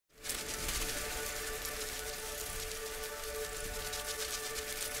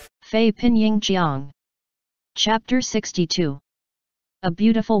Fpyq Jiang. Chapter 62. A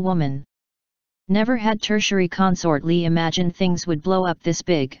beautiful woman. Never had tertiary consort Li imagined things would blow up this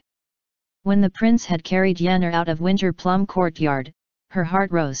big. When the prince had carried Yan'er out of Winter Plum Courtyard, her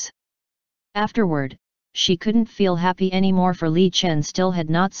heart rose. Afterward, she couldn't feel happy anymore, for Li Chen still had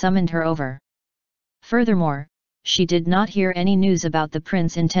not summoned her over. Furthermore, she did not hear any news about the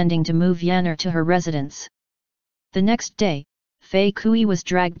prince intending to move Yan'er to her residence. The next day, Fpyq was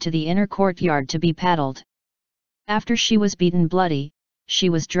dragged to the inner courtyard to be paddled. After she was beaten bloody, she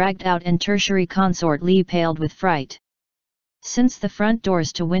was dragged out and tertiary consort Li paled with fright. Since the front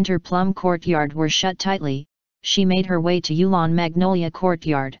doors to Winter Plum Courtyard were shut tightly, she made her way to Yulon Magnolia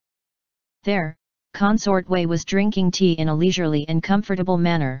Courtyard. There, Consort Wei was drinking tea in a leisurely and comfortable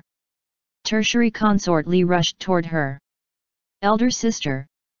manner. Tertiary consort Li rushed toward her. "Elder sister,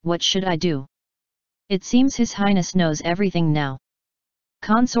 what should I do? It seems His Highness knows everything now."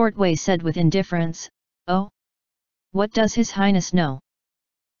 Consort Wei said with indifference. "Oh? What does His Highness know?"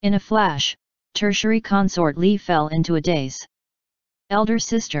 In a flash, tertiary consort Li fell into a daze. "Elder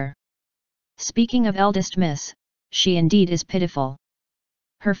sister. Speaking of eldest miss, she indeed is pitiful.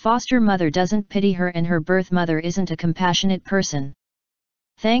 Her foster mother doesn't pity her and her birth mother isn't a compassionate person.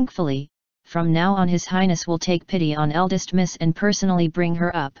 Thankfully, from now on His Highness will take pity on eldest miss and personally bring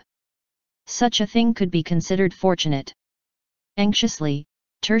her up. Such a thing could be considered fortunate." Anxiously,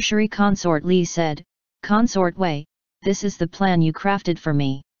 tertiary consort Li said, "Consort Wei, this is the plan you crafted for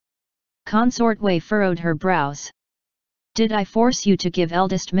me." Consort Wei furrowed her brows. "Did I force you to give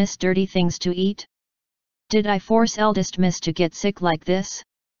eldest miss dirty things to eat? Did I force eldest miss to get sick like this?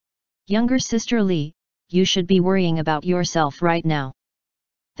 Younger sister Li, you should be worrying about yourself right now.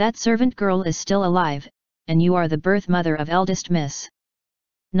 That servant girl is still alive, and you are the birth mother of eldest miss.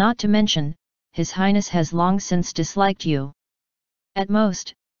 Not to mention, His Highness has long since disliked you. At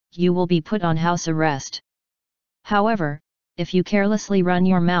most, you will be put on house arrest. However, if you carelessly run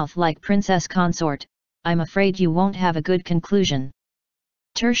your mouth like Princess Consort, I'm afraid you won't have a good conclusion."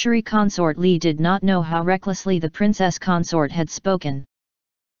 Tertiary consort Li did not know how recklessly the Princess Consort had spoken.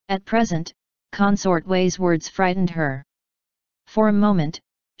 At present, Consort Wei's words frightened her. For a moment,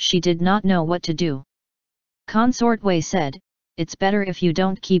 she did not know what to do. Consort Wei said, "It's better if you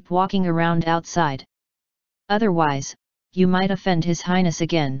don't keep walking around outside. Otherwise, you might offend His Highness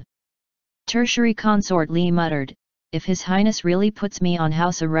again." Tertiary consort Li muttered, "If His Highness really puts me on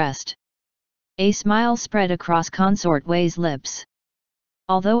house arrest." A smile spread across Consort Wei's lips.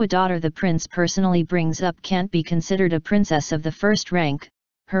 Although a daughter the prince personally brings up can't be considered a princess of the first rank,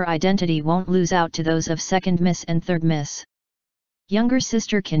 her identity won't lose out to those of second miss and third miss. Younger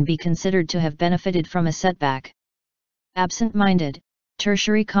sister can be considered to have benefited from a setback. Absent-minded,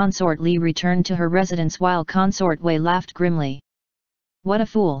 tertiary consort Li returned to her residence while Consort Wei laughed grimly. What a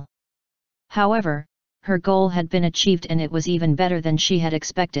fool! However, her goal had been achieved and it was even better than she had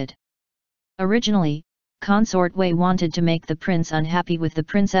expected. Originally, Consort Wei wanted to make the prince unhappy with the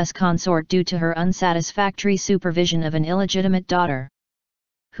princess consort due to her unsatisfactory supervision of an illegitimate daughter.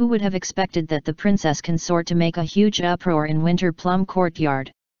 Who would have expected that the princess consort to make a huge uproar in Winter Plum Courtyard?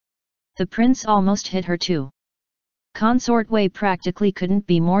 The prince almost hit her too. Consort Wei practically couldn't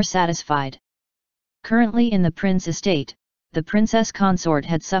be more satisfied. Currently in the prince estate, the princess consort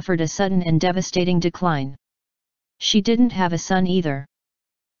had suffered a sudden and devastating decline. She didn't have a son either.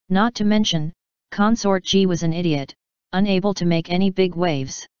 Not to mention, Consort Ji was an idiot, unable to make any big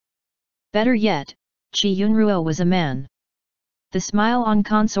waves. Better yet, Qi Yunruo was a man. The smile on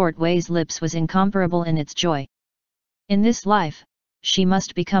Consort Wei's lips was incomparable in its joy. In this life, she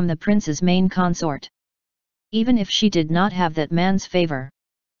must become the prince's main consort. Even if she did not have that man's favor.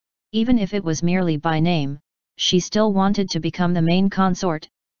 Even if it was merely by name, she still wanted to become the main consort,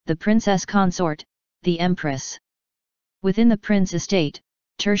 the princess consort, the empress. Within the prince estate,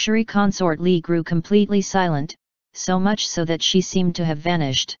 tertiary consort Li grew completely silent, so much so that she seemed to have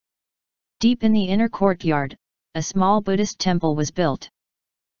vanished. Deep in the inner courtyard, a small Buddhist temple was built.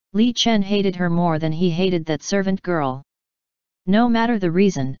 Li Chen hated her more than he hated that servant girl. No matter the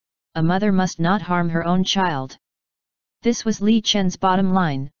reason, a mother must not harm her own child. This was Li Chen's bottom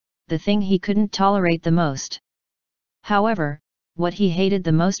line, the thing he couldn't tolerate the most. However, what he hated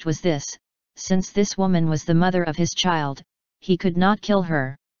the most was this: since this woman was the mother of his child, he could not kill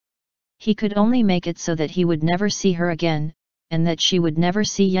her. He could only make it so that he would never see her again, and that she would never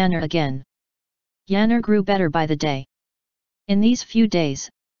see Yan'er again. Yan'er grew better by the day. In these few days,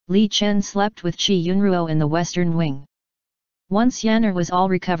 Li Chen slept with Qi Yunruo in the western wing. Once Yan'er was all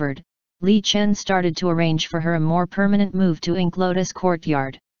recovered, Li Chen started to arrange for her a more permanent move to Ink Lotus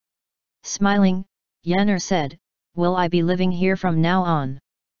Courtyard. Smiling, Yan'er said, "Will I be living here from now on?"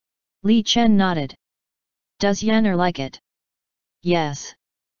 Li Chen nodded. Does Yanner like it? Yes.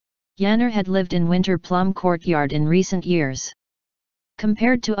 Yanner had lived in Winter Plum Courtyard in recent years.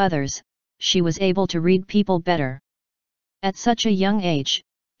 Compared to others, she was able to read people better. At such a young age,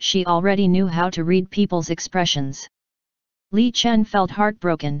 she already knew how to read people's expressions. Li Chen felt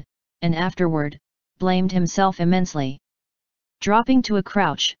heartbroken, and afterward, blamed himself immensely. Dropping to a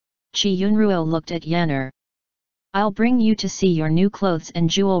crouch, Chi Yunruo looked at Yanner. I'll bring you to see your new clothes and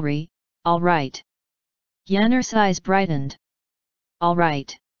jewelry, all right. Yanner's eyes brightened. All right.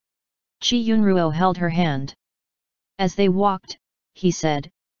 Chi Yunruo held her hand. As they walked, he said,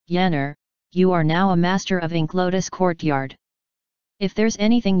 Yanner, you are now a master of Ink Lotus Courtyard. If there's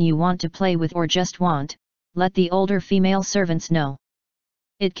anything you want to play with or just want, let the older female servants know.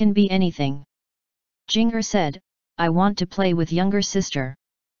 It can be anything. Jing'er said, I want to play with younger sister.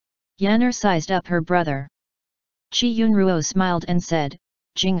 Yanner sized up her brother. Chi Yunruo smiled and said,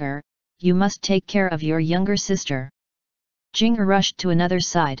 Jing'er, you must take care of your younger sister. Jing'er rushed to another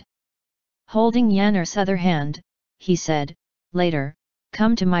side. Holding Yanner's other hand, he said, later,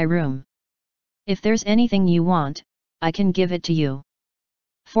 come to my room. If there's anything you want, I can give it to you.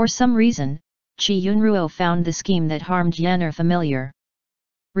 For some reason, Chi Yunruo found the scheme that harmed Yanner familiar.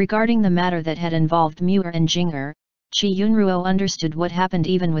 Regarding the matter that had involved Muir and Jing'er, Chi Yunruo understood what happened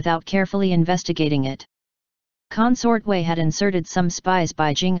even without carefully investigating it. Consort Wei had inserted some spies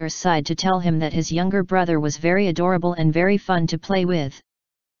by Jing'er's side to tell him that his younger brother was very adorable and very fun to play with.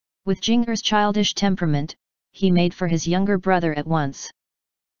 With Jing'er's childish temperament, he made for his younger brother at once.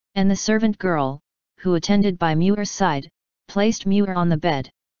 And the servant girl, who attended by Muir's side, placed Muir on the bed.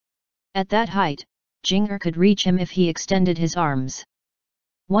 At that height, Jing'er could reach him if he extended his arms.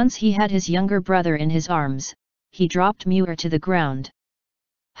 Once he had his younger brother in his arms, he dropped Muir to the ground.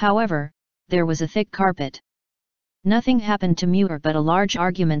 However, there was a thick carpet. Nothing happened to Muir but a large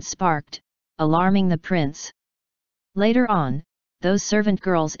argument sparked, alarming the prince. Later on, those servant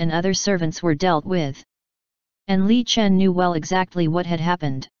girls and other servants were dealt with. And Li Chen knew well exactly what had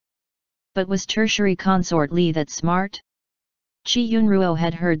happened. But was tertiary consort Li that smart? Chi Yunruo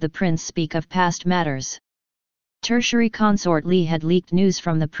had heard the prince speak of past matters. Tertiary consort Li had leaked news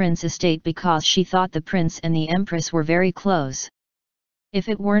from the prince estate because she thought the prince and the empress were very close. If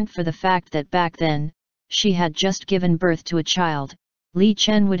it weren't for the fact that back then, she had just given birth to a child, Li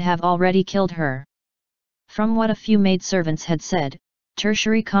Chen would have already killed her. From what a few maidservants had said,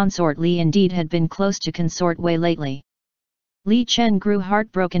 tertiary consort Li indeed had been close to Consort Wei lately. Li Chen grew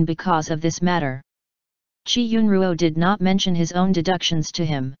heartbroken because of this matter. Chi Yunruo did not mention his own deductions to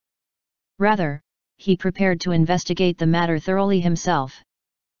him. Rather, he prepared to investigate the matter thoroughly himself.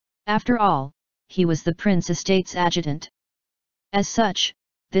 After all, he was the prince estate's adjutant. As such,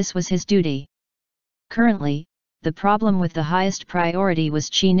 this was his duty. Currently, the problem with the highest priority was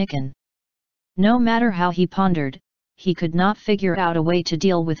Chi Nikan. No matter how he pondered, he could not figure out a way to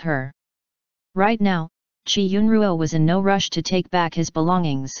deal with her. Right now, Chi Yunruo was in no rush to take back his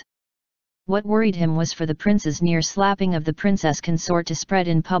belongings. What worried him was for the prince's near slapping of the princess consort to spread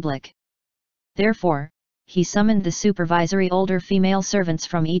in public. Therefore, he summoned the supervisory older female servants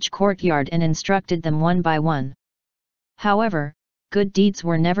from each courtyard and instructed them one by one. However, good deeds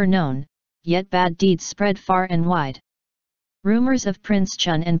were never known, yet bad deeds spread far and wide. Rumors of Prince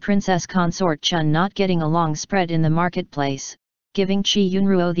Chun and Princess Consort Chun not getting along spread in the marketplace, giving Chi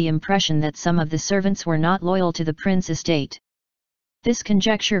Yunruo the impression that some of the servants were not loyal to the prince estate. This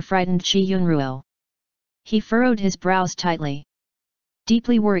conjecture frightened Chi Yunruo. He furrowed his brows tightly.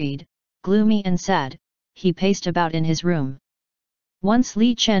 Deeply worried, gloomy and sad, he paced about in his room. Once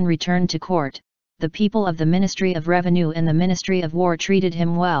Li Chen returned to court, the people of the Ministry of Revenue and the Ministry of War treated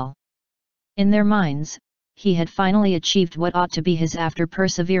him well. In their minds, he had finally achieved what ought to be his after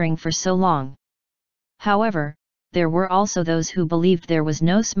persevering for so long. However, there were also those who believed there was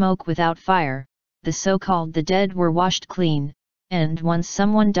no smoke without fire, the so-called the dead were washed clean, and once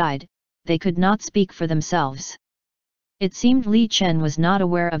someone died, they could not speak for themselves. It seemed Li Chen was not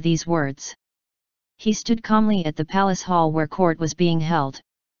aware of these words. He stood calmly at the palace hall where court was being held.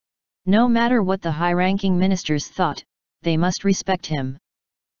 No matter what the high-ranking ministers thought, they must respect him.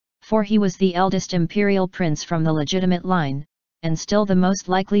 For he was the eldest imperial prince from the legitimate line, and still the most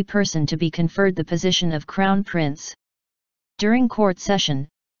likely person to be conferred the position of crown prince. During court session,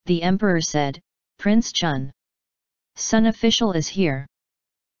 the emperor said, "Prince Chun, Sun official is here."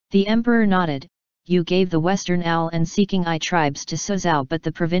 The emperor nodded. "You gave the Western Owl and Seeking Eye tribes to Suzhou, but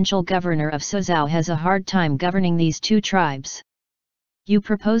the provincial governor of Suzhou has a hard time governing these two tribes. You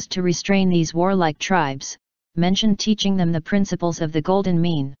proposed to restrain these warlike tribes, mentioned teaching them the principles of the golden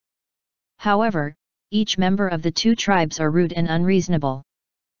mean. However, each member of the two tribes are rude and unreasonable.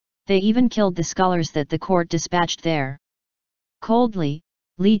 They even killed the scholars that the court dispatched there. Coldly,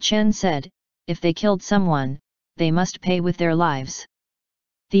 Li Chen said, if they killed someone, they must pay with their lives.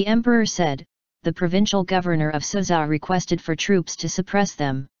 The emperor said, the provincial governor of Suzhou requested for troops to suppress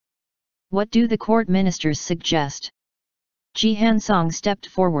them. What do the court ministers suggest? Ji Hansong stepped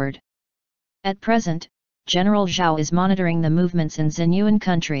forward. At present, General Zhao is monitoring the movements in Xinyuan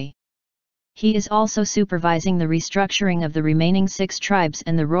country. He is also supervising the restructuring of the remaining 6 tribes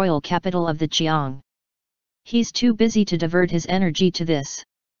and the royal capital of the Qiang. He's too busy to divert his energy to this.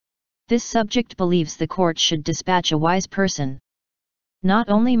 This subject believes the court should dispatch a wise person. Not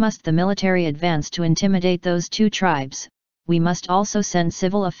only must the military advance to intimidate those 2 tribes, we must also send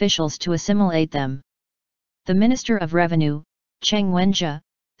civil officials to assimilate them. The Minister of Revenue, Cheng Wenjie,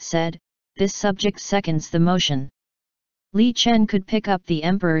 said, this subject seconds the motion. Li Chen could pick up the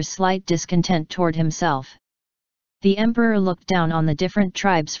emperor's slight discontent toward himself. The emperor looked down on the different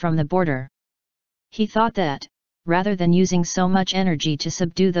tribes from the border. He thought that, rather than using so much energy to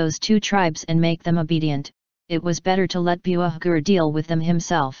subdue those 2 tribes and make them obedient, it was better to let Fpyq deal with them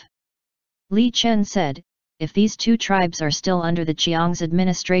himself. Li Chen said, if these 2 tribes are still under the Qiang's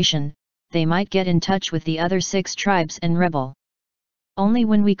administration, they might get in touch with the other 6 tribes and rebel. Only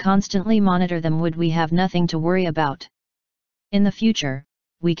when we constantly monitor them would we have nothing to worry about. In the future,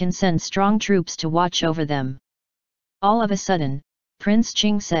 we can send strong troops to watch over them. All of a sudden, Prince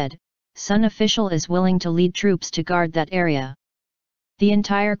Qing said, Sun official is willing to lead troops to guard that area. The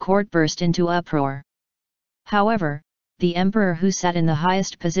entire court burst into uproar. However, the emperor who sat in the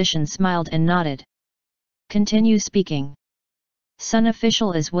highest position smiled and nodded. Continue speaking. Sun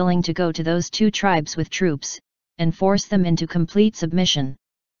official is willing to go to those 2 tribes with troops, and force them into complete submission.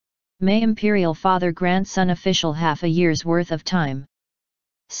 May Imperial Father grant Sun official half a year's worth of time.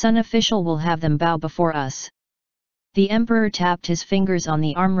 Sun official will have them bow before us. The emperor tapped his fingers on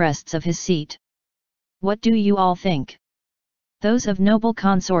the armrests of his seat. What do you all think? Those of noble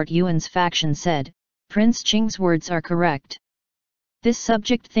consort Yuan's faction said, Prince Qing's words are correct. This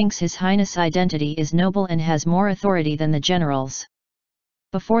subject thinks His Highness' identity is noble and has more authority than the generals.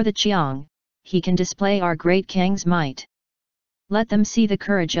 Before the Qiang, he can display our great Kang's might. Let them see the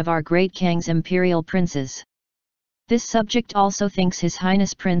courage of our great Kang's imperial princes. This subject also thinks His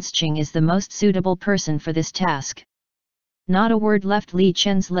Highness Prince Qing is the most suitable person for this task. Not a word left Li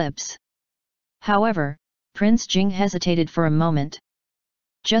Chen's lips. However, Prince Qing hesitated for a moment.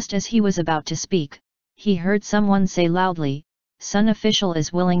 Just as he was about to speak, he heard someone say loudly, Sun official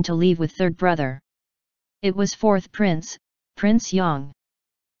is willing to leave with 3rd brother. It was 4th prince, Prince Yang.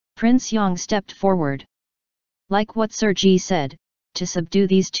 Prince Yang stepped forward. Like what Sir Ji said, to subdue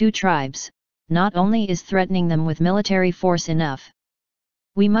these 2 tribes, not only is threatening them with military force enough.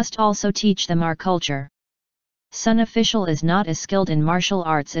 We must also teach them our culture. Sun official is not as skilled in martial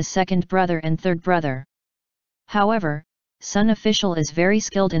arts as 2nd brother and 3rd brother. However, Sun official is very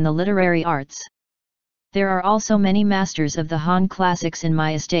skilled in the literary arts. There are also many masters of the Han classics in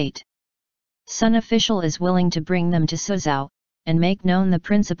my estate. Sun official is willing to bring them to Suzhou, and make known the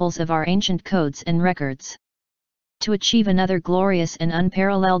principles of our ancient codes and records. To achieve another glorious and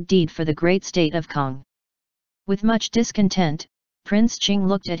unparalleled deed for the great state of Kong. With much discontent, Prince Qing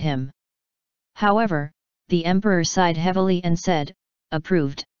looked at him. However, the emperor sighed heavily and said,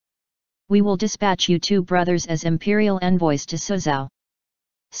 approved. We will dispatch you 2 brothers as imperial envoys to Suzhou.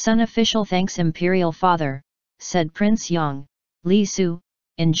 Sun official thanks imperial father, said Prince Yang, Li Su,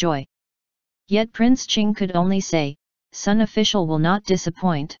 enjoy. Yet Prince Qing could only say, Sun official will not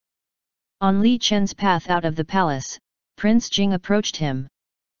disappoint. On Li Chen's path out of the palace, Prince Qing approached him.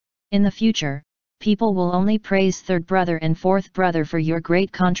 In the future, people will only praise 3rd brother and 4th brother for your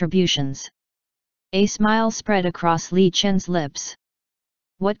great contributions. A smile spread across Li Chen's lips.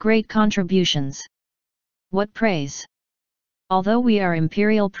 What great contributions! What praise! Although we are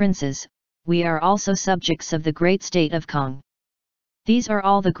imperial princes, we are also subjects of the great state of Kong. These are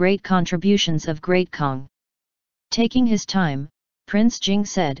all the great contributions of Great Kong. Taking his time, Prince Qing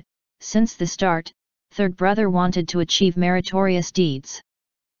said, since the start, 3rd brother wanted to achieve meritorious deeds.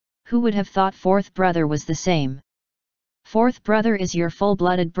 Who would have thought 4th brother was the same? 4th brother is your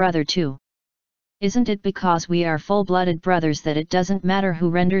full-blooded brother too. Isn't it because we are full-blooded brothers that it doesn't matter who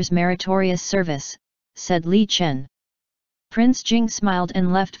renders meritorious service, said Li Chen. Prince Qing smiled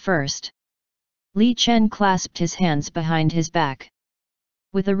and left first. Li Chen clasped his hands behind his back.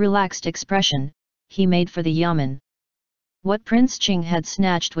 With a relaxed expression, he made for the yamen. What Prince Qing had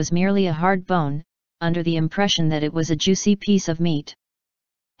snatched was merely a hard bone, under the impression that it was a juicy piece of meat.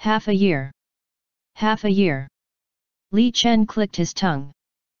 Half a year. Half a year. Li Chen clicked his tongue.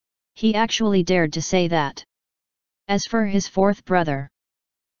 He actually dared to say that. As for his 4th brother,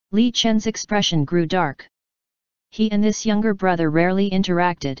 Li Chen's expression grew dark. He and this younger brother rarely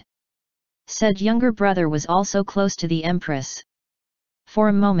interacted. Said younger brother was also close to the Empress. For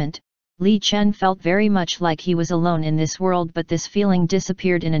a moment, Li Chen felt very much like he was alone in this world, but this feeling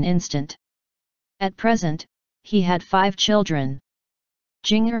disappeared in an instant. At present, he had 5 children.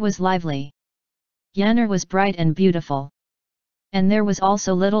 Jing'er was lively. Yan'er was bright and beautiful. And there was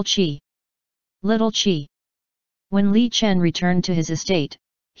also little Qi. Little Qi. When Li Chen returned to his estate,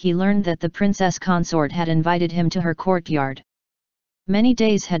 he learned that the princess consort had invited him to her courtyard. Many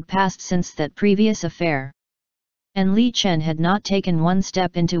days had passed since that previous affair. And Li Chen had not taken one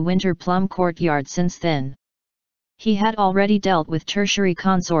step into Winter Plum Courtyard since then. He had already dealt with tertiary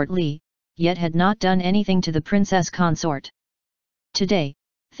consort Li, yet had not done anything to the princess consort. Today,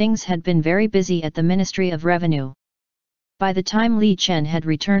 things had been very busy at the Ministry of Revenue. By the time Li Chen had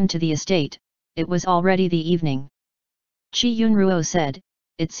returned to the estate, it was already the evening. Qi Yunruo said,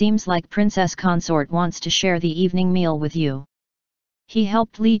 "It seems like Princess Consort wants to share the evening meal with you." He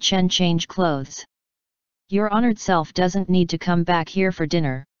helped Li Chen change clothes. "Your honored self doesn't need to come back here for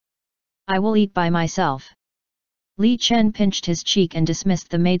dinner. I will eat by myself." Li Chen pinched his cheek and dismissed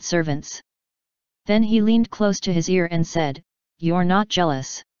the maidservants. Then he leaned close to his ear and said, "You're not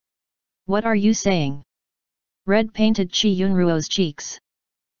jealous." "What are you saying?" Red painted Qi Yunruo's cheeks.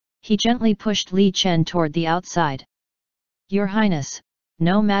 He gently pushed Li Chen toward the outside. "Your Highness,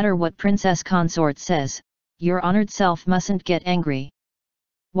 no matter what Princess Consort says, your honored self mustn't get angry."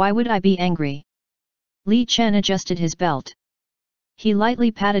 "Why would I be angry?" Li Chen adjusted his belt. He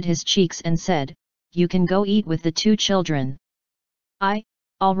lightly patted his cheeks and said, "You can go eat with the 2 children."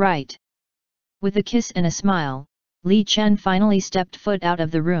 All right." With a kiss and a smile, Li Chen finally stepped foot out of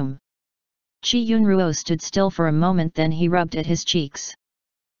the room. Qi Yunruo stood still for a moment, then he rubbed at his cheeks.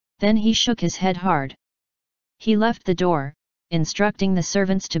 Then he shook his head hard. He left the door, instructing the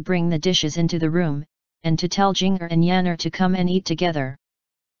servants to bring the dishes into the room, and to tell Jing'er and Yan'er to come and eat together.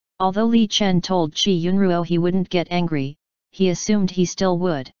 Although Li Chen told Qi Yunruo he wouldn't get angry, he assumed he still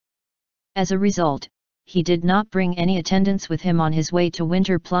would. As a result, he did not bring any attendants with him on his way to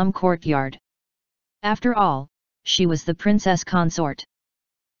Winter Plum Courtyard. After all, she was the princess consort.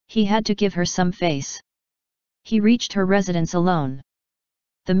 He had to give her some face. He reached her residence alone.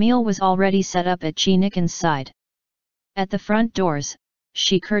 The meal was already set up at Qi Nikan's side. At the front doors,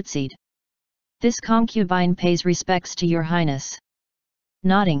 she curtsied. "This concubine pays respects to your highness."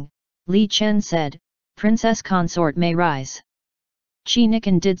 Nodding, Li Chen said, "Princess consort may rise." Qi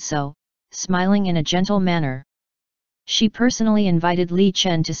Nikan did so, smiling in a gentle manner. She personally invited Li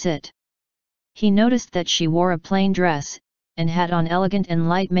Chen to sit. He noticed that she wore a plain dress, and had on elegant and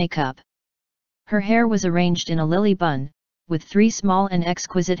light makeup. Her hair was arranged in a lily bun, with 3 small and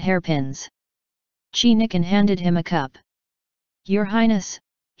exquisite hairpins. Qi Nikan handed him a cup. "Your Highness,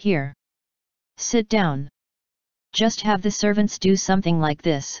 here. Sit down. Just have the servants do something like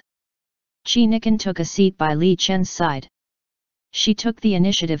this." Qi Nikan took a seat by Li Chen's side. She took the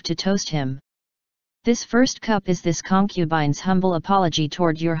initiative to toast him. "This first cup is this concubine's humble apology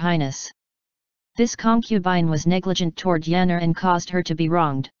toward your highness. This concubine was negligent toward Yan'er and caused her to be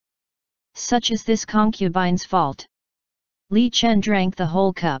wronged. Such is this concubine's fault." Li Chen drank the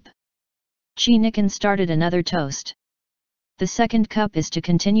whole cup. Qi Nikan started another toast. "The second cup is to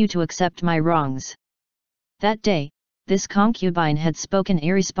continue to accept my wrongs." That day, this concubine had spoken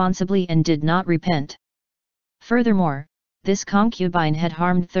irresponsibly and did not repent. Furthermore, this concubine had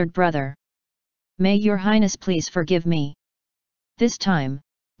harmed third brother. "May your highness please forgive me." This time,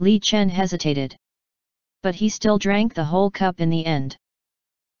 Li Chen hesitated. But he still drank the whole cup in the end.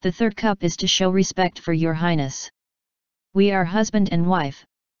 "The third cup is to show respect for your highness. We are husband and wife,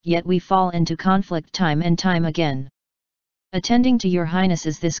 yet we fall into conflict time and time again. Attending to your highness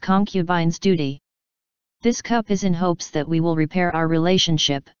is this concubine's duty. This cup is in hopes that we will repair our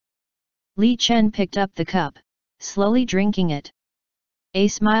relationship." Li Chen picked up the cup, slowly drinking it. A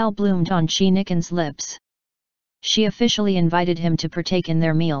smile bloomed on Qi Nikan's lips. She officially invited him to partake in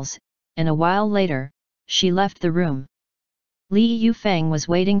their meals, and a while later, she left the room. Li Yufang was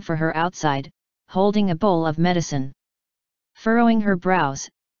waiting for her outside, holding a bowl of medicine. Furrowing her brows,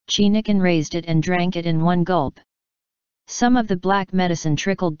 Qi Nikan raised it and drank it in one gulp. Some of the black medicine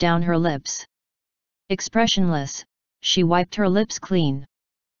trickled down her lips. Expressionless, she wiped her lips clean.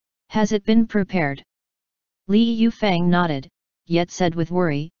 "Has it been prepared?" Li Yufang nodded, yet said with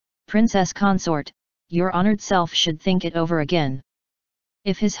worry, "Princess consort, your honored self should think it over again.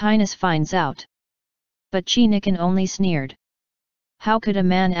 If his highness finds out." But Qi Nikan only sneered. How could a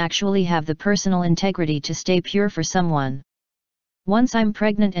man actually have the personal integrity to stay pure for someone? "Once I'm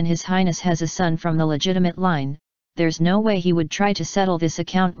pregnant and his highness has a son from the legitimate line, there's no way he would try to settle this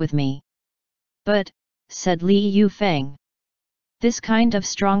account with me. But, said Li Yufeng, this kind of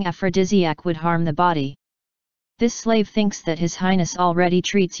strong aphrodisiac would harm the body. This slave thinks that His Highness already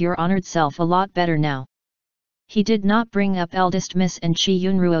treats your honored self a lot better now. He did not bring up eldest Miss and Qi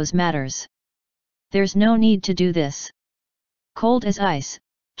Yunruo's matters. There's no need to do this. Cold as ice,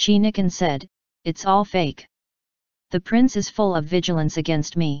 Qi Nikan said, it's all fake. The prince is full of vigilance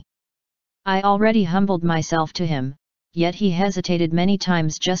against me. I already humbled myself to him, yet he hesitated many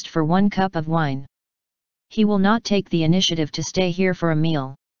times just for 1 cup of wine. He will not take the initiative to stay here for a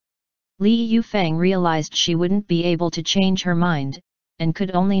meal. Li Yufeng realized she wouldn't be able to change her mind, and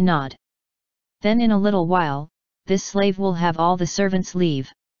could only nod. Then in a little while, this slave will have all the servants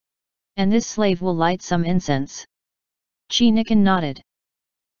leave. And this slave will light some incense. Qi Nikan nodded.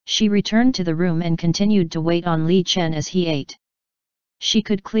 She returned to the room and continued to wait on Li Chen as he ate. She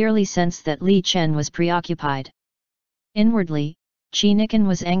could clearly sense that Li Chen was preoccupied. Inwardly, Qi Nikan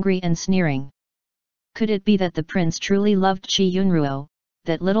was angry and sneering. Could it be that the prince truly loved Qi Yunruo,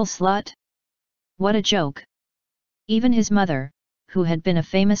 that little slut? What a joke! Even his mother, who had been a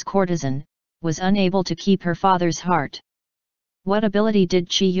famous courtesan, was unable to keep her father's heart. What ability did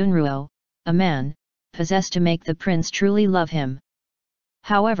Qi Yunruo, a man, possess to make the prince truly love him?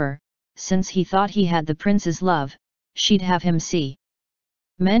 However, since he thought he had the prince's love, she'd have him see.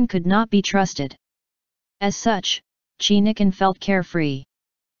 Men could not be trusted. As such, Qi Nikan felt carefree.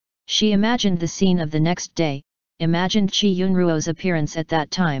 She imagined the scene of the next day, imagined Qi Yunruo's appearance at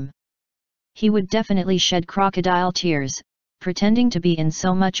that time. He would definitely shed crocodile tears, pretending to be in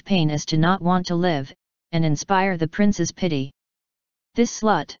so much pain as to not want to live, and inspire the prince's pity. This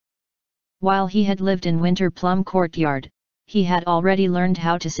slut! While he had lived in Winter Plum Courtyard, he had already learned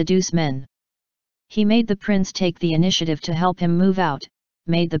how to seduce men. He made the prince take the initiative to help him move out,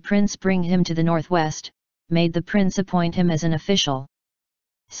 made the prince bring him to the northwest, made the prince appoint him as an official.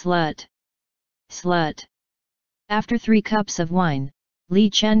 Slut! Slut! After 3 cups of wine, Li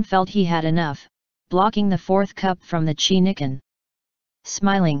Chen felt he had enough, blocking the 4th cup from the Qi Nikan.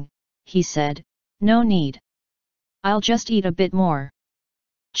 Smiling, he said, no need. I'll just eat a bit more.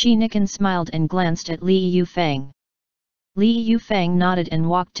 Qi Nikan smiled and glanced at Li Yufeng. Li Yufeng nodded and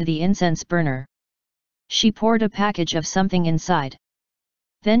walked to the incense burner. She poured a package of something inside.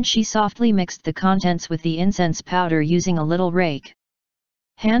 Then she softly mixed the contents with the incense powder using a little rake.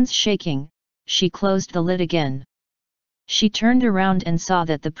 Hands shaking, she closed the lid again. She turned around and saw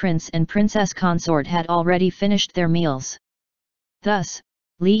that the prince and princess consort had already finished their meals. Thus,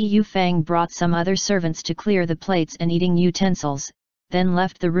 Li Yufeng brought some other servants to clear the plates and eating utensils, then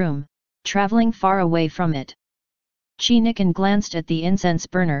left the room, traveling far away from it. Qi Nikan glanced at the incense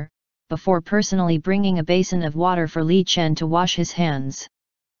burner, before personally bringing a basin of water for Li Chen to wash his hands.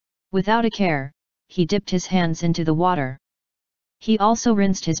 Without a care, he dipped his hands into the water. He also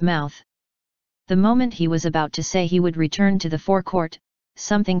rinsed his mouth. The moment he was about to say he would return to the forecourt,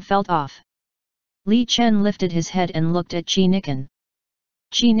 something felt off. Li Chen lifted his head and looked at Qi Nikan.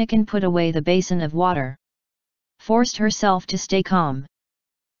 Qi Nikan put away the basin of water. Forced herself to stay calm.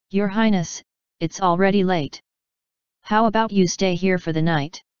 Your Highness, it's already late. How about you stay here for the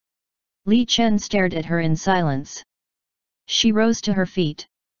night? Li Chen stared at her in silence. She rose to her feet.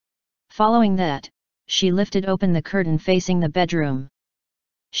 Following that, she lifted open the curtain facing the bedroom.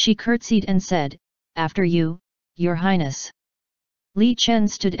 She curtsied and said, after you, Your Highness. Li Chen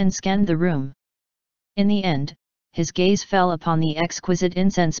stood and scanned the room. In the end, his gaze fell upon the exquisite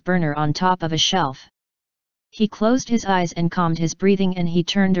incense burner on top of a shelf. He closed his eyes and calmed his breathing, and he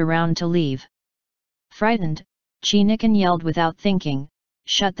turned around to leave. Frightened, Qi Nikan yelled without thinking,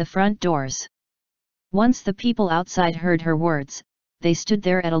 shut the front doors. Once the people outside heard her words, they stood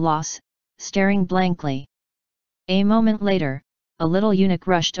there at a loss, staring blankly. A moment later, a little eunuch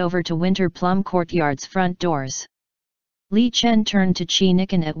rushed over to Winter Plum Courtyard's front doors. Li Chen turned to Qi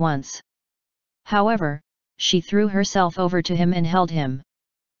Nikan at once. However, she threw herself over to him and held him.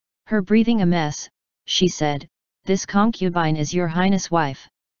 Her breathing a mess, she said, this concubine is your Highness' wife.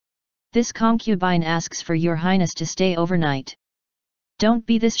 This concubine asks for your Highness to stay overnight. Don't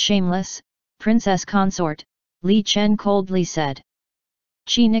be this shameless, Princess Consort, Li Chen coldly said.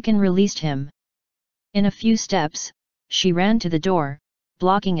 Qi Nikan released him. In a few steps, she ran to the door,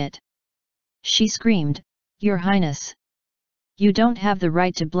 blocking it. She screamed, Your Highness! You don't have the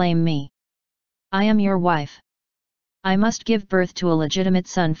right to blame me. I am your wife. I must give birth to a legitimate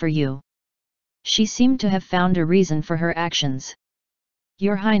son for you. She seemed to have found a reason for her actions.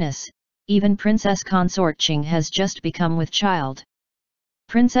 Your Highness, even Princess Consort Qing has just become with child.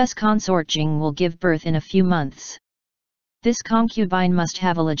 Princess Consort Qing will give birth in a few months. This concubine must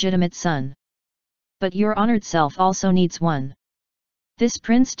have a legitimate son. But your honored self also needs one. This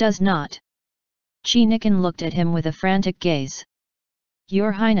prince does not. Fpyq looked at him with a frantic gaze.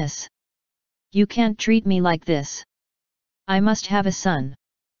 Your Highness! You can't treat me like this. I must have a son.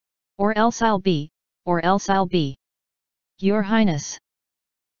 Or else I'll be. Your Highness!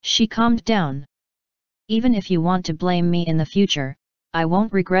 She calmed down. Even if you want to blame me in the future, I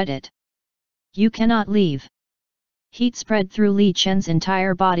won't regret it. You cannot leave. Heat spread through Li Chen's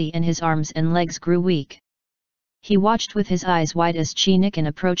entire body and his arms and legs grew weak. He watched with his eyes wide as Fpyq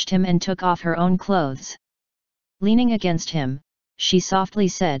approached him and took off her own clothes. Leaning against him, she softly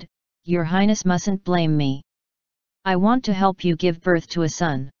said, Your Highness mustn't blame me. I want to help you give birth to a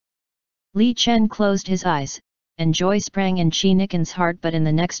son. Li Chen closed his eyes, and joy sprang in Fpyq's heart, but in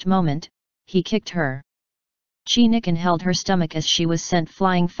the next moment, he kicked her. Fpyq held her stomach as she was sent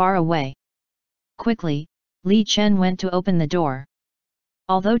flying far away. Quickly, Li Chen went to open the door.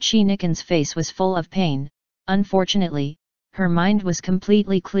 Although Fpyq's face was full of pain, unfortunately, her mind was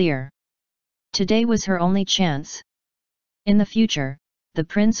completely clear. Today was her only chance. In the future, the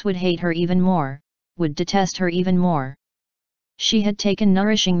prince would hate her even more, would detest her even more. She had taken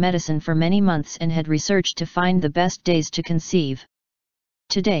nourishing medicine for many months and had researched to find the best days to conceive.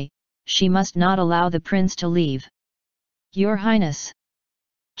 Today, she must not allow the prince to leave. Your Highness!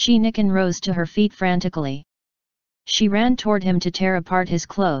 Fpyq rose to her feet frantically. She ran toward him to tear apart his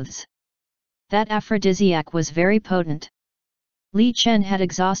clothes. That aphrodisiac was very potent. Li Chen had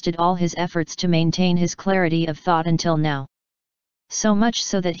exhausted all his efforts to maintain his clarity of thought until now. So much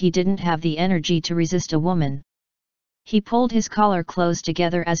so that he didn't have the energy to resist a woman. He pulled his collar close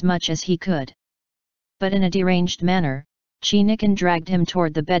together as much as he could. But in a deranged manner, Fpyq dragged him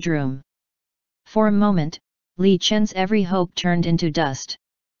toward the bedroom. For a moment, Li Chen's every hope turned into dust.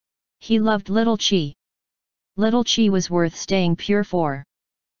 He loved little Qi. Little Qi was worth staying pure for.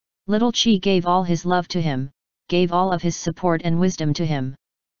 Little Qi gave all his love to him, gave all of his support and wisdom to him.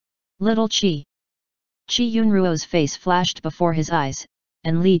 Little Qi. Qi Yunruo's face flashed before his eyes,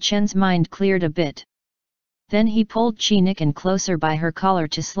 and Li Chen's mind cleared a bit. Then he pulled Fpyq closer by her collar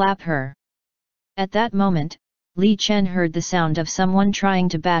to slap her. At that moment, Li Chen heard the sound of someone trying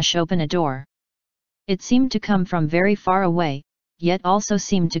to bash open a door. It seemed to come from very far away, yet also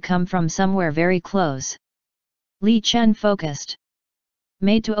seemed to come from somewhere very close. Li Chen focused.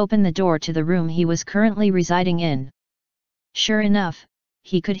 Made to open the door to the room he was currently residing in. Sure enough,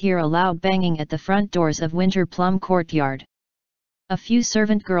 he could hear a loud banging at the front doors of Winter Plum Courtyard. A few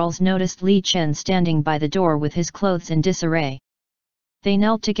servant girls noticed Li Chen standing by the door with his clothes in disarray. They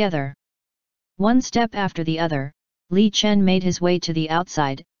knelt together. One step after the other, Li Chen made his way to the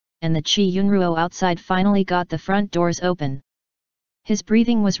outside, and the Qi Yunruo outside finally got the front doors open. His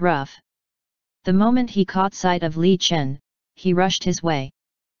breathing was rough. The moment he caught sight of Li Chen, he rushed his way.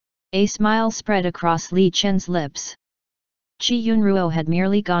 A smile spread across Li Chen's lips. Qi Yunruo had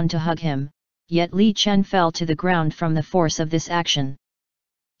merely gone to hug him, yet Li Chen fell to the ground from the force of this action.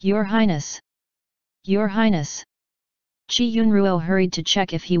 Your Highness! Your Highness! Qi Yunruo hurried to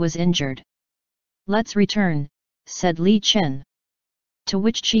check if he was injured. Let's return, said Li Chen. To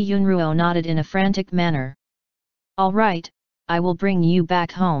which Qi Yunruo nodded in a frantic manner. All right, I will bring you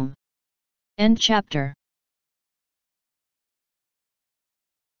back home. End chapter.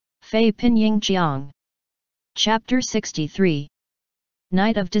 Fpyq. Chapter 63.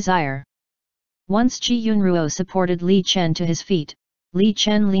 Night of Desire. Once Qi Yunruo supported Li Chen to his feet, Li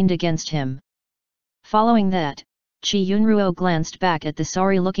Chen leaned against him. Following that, Qi Yunruo glanced back at the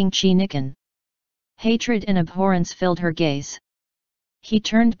sorry-looking Fpyq. Hatred and abhorrence filled her gaze. He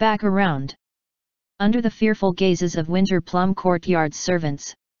turned back around. Under the fearful gazes of Winter Plum Courtyard's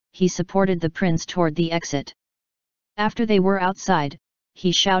servants, he supported the prince toward the exit. After they were outside,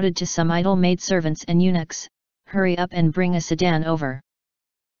 he shouted to some idle maidservants and eunuchs, "Hurry up and bring a sedan over."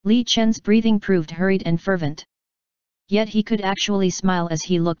 Li Chen's breathing proved hurried and fervent. Yet he could actually smile as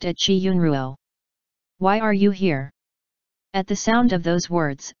he looked at Qi Yunruo. "Why are you here?" At the sound of those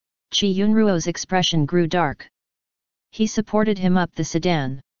words, Qi Yunruo's expression grew dark. He supported him up the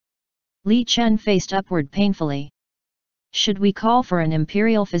sedan. Li Chen faced upward painfully. "Should we call for an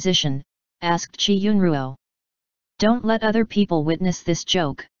imperial physician?" asked Qi Yunruo. "Don't let other people witness this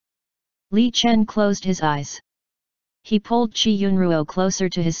joke." Li Chen closed his eyes. He pulled Qi Yunruo closer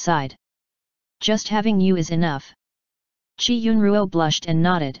to his side. "Just having you is enough." Qi Yunruo blushed and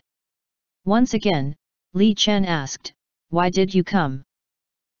nodded. Once again, Li Chen asked, "Why did you come?"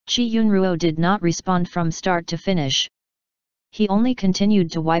 Qi Yunruo did not respond from start to finish. He only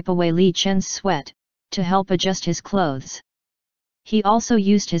continued to wipe away Li Chen's sweat, to help adjust his clothes. He also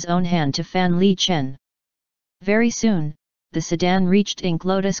used his own hand to fan Li Chen. Very soon, the sedan reached Ink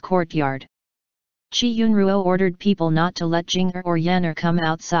Lotus Courtyard. Qi Yunruo ordered people not to let Jing'er or Yan'er come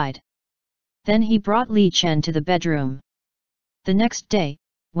outside. Then he brought Li Chen to the bedroom. The next day,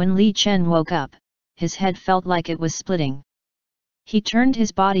 when Li Chen woke up, his head felt like it was splitting. He turned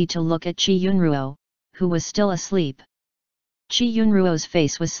his body to look at Qi Yunruo, who was still asleep. Qi Yunruo's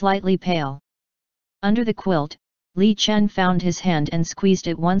face was slightly pale. Under the quilt, Li Chen found his hand and squeezed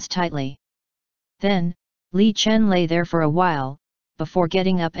it once tightly. Then, Li Chen lay there for a while, before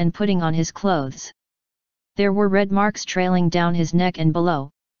getting up and putting on his clothes. There were red marks trailing down his neck and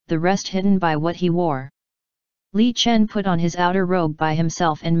below, the rest hidden by what he wore. Li Chen put on his outer robe by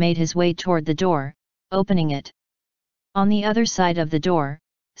himself and made his way toward the door, opening it. On the other side of the door,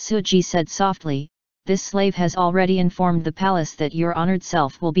 Suji said softly, "This slave has already informed the palace that your honored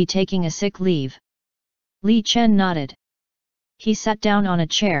self will be taking a sick leave." Li Chen nodded. He sat down on a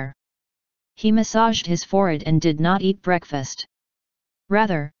chair. He massaged his forehead and did not eat breakfast.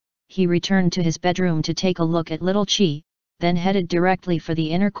 Rather, he returned to his bedroom to take a look at little Qi, then headed directly for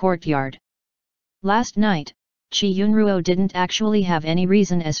the inner courtyard. Last night, Qi Yunruo didn't actually have any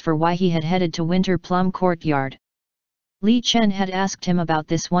reason as for why he had headed to Winter Plum Courtyard. Li Chen had asked him about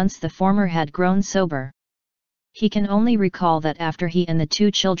this once the former had grown sober. He can only recall that after he and the two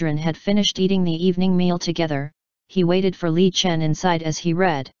children had finished eating the evening meal together, he waited for Li Chen inside as he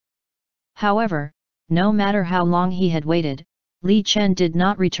read. However, no matter how long he had waited, Li Chen did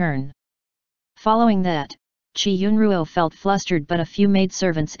not return. Following that, Qi Yunruo felt flustered, but a few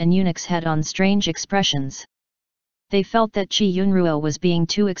maidservants and eunuchs had on strange expressions. They felt that Qi Yunruo was being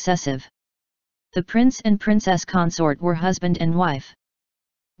too excessive. The prince and princess consort were husband and wife.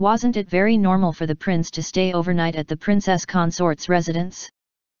 Wasn't it very normal for the prince to stay overnight at the princess consort's residence?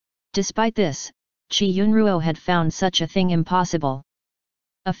 Despite this, Qi Yunruo had found such a thing impossible.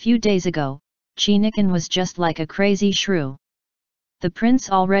 A few days ago, Qi Nikan was just like a crazy shrew. The prince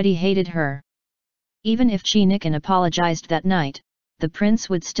already hated her. Even if Qi Nikan apologized that night, the prince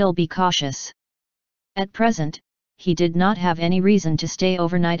would still be cautious. At present, he did not have any reason to stay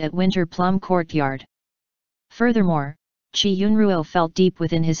overnight at Winter Plum Courtyard. Furthermore, Qi Yunruo felt deep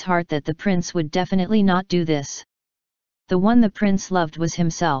within his heart that the prince would definitely not do this. The one the prince loved was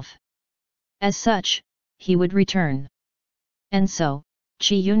himself. As such, he would return. And so,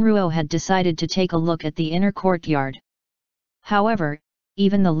 Qi Yunruo had decided to take a look at the inner courtyard. However,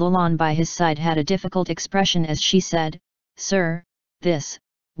 even the Lulan by his side had a difficult expression as she said, "Sir,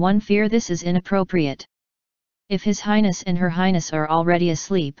 one fear this is inappropriate. If His Highness and Her Highness are already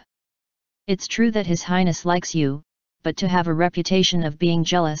asleep. It's true that His Highness likes you, but to have a reputation of being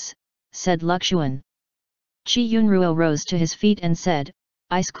jealous," said Luxuan. Qi Yunruo rose to his feet and said,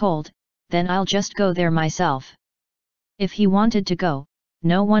 "Ice cold, then I'll just go there myself." If he wanted to go,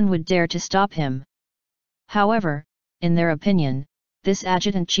 no one would dare to stop him. However, in their opinion, this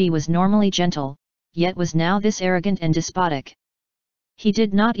Adjutant Qi was normally gentle, yet was now this arrogant and despotic. He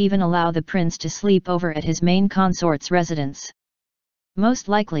did not even allow the prince to sleep over at his main consort's residence. Most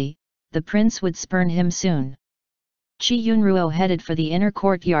likely, the prince would spurn him soon. Qi Yunruo headed for the inner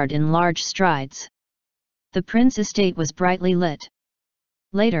courtyard in large strides. The prince's estate was brightly lit.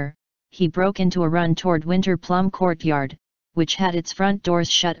 Later, he broke into a run toward Winter Plum Courtyard, which had its front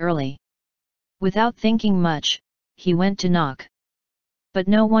doors shut early. Without thinking much, he went to knock. But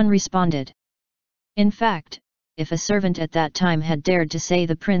no one responded. In fact, if a servant at that time had dared to say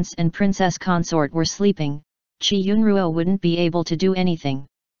the prince and princess consort were sleeping, Qi Yunruo wouldn't be able to do anything.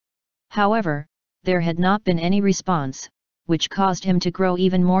 However, there had not been any response, which caused him to grow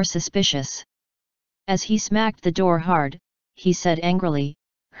even more suspicious. As he smacked the door hard, he said angrily,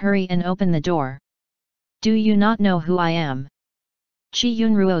 "Hurry and open the door. Do you not know who I am?" Qi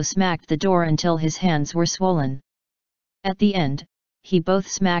Yunruo smacked the door until his hands were swollen. At the end, he both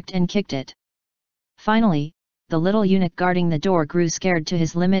smacked and kicked it. Finally, the little eunuch guarding the door grew scared to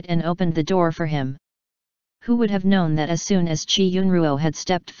his limit and opened the door for him. Who would have known that as soon as Qi Yunruo had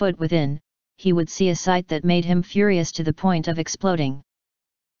stepped foot within, he would see a sight that made him furious to the point of exploding.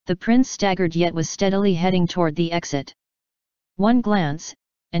 The prince staggered yet was steadily heading toward the exit. One glance,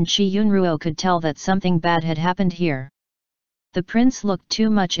 and Qi Yunruo could tell that something bad had happened here. The prince looked too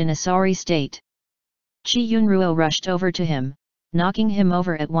much in a sorry state. Qi Yunruo rushed over to him, knocking him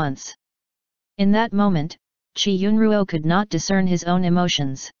over at once. In that moment, Qi Yunruo could not discern his own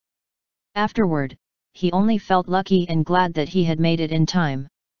emotions. Afterward, he only felt lucky and glad that he had made it in time.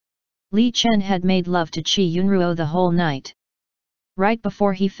 Li Chen had made love to Qi Yunruo the whole night. Right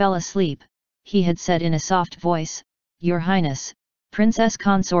before he fell asleep, he had said in a soft voice, "Your Highness, Princess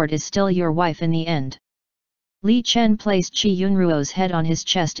Consort is still your wife in the end." Li Chen placed Qi Yunruo's head on his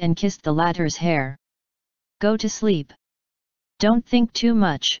chest and kissed the latter's hair. "Go to sleep. Don't think too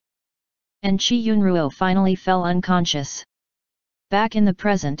much. and Qi Yunruo finally fell unconscious. Back in the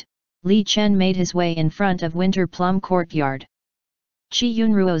present, Li Chen made his way in front of Winter Plum Courtyard. Qi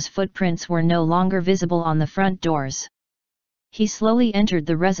Yunruo's footprints were no longer visible on the front doors. He slowly entered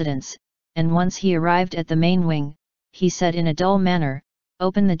the residence, and once he arrived at the main wing, he said in a dull manner,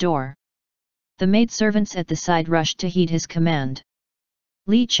 "Open the door." The maidservants at the side rushed to heed his command.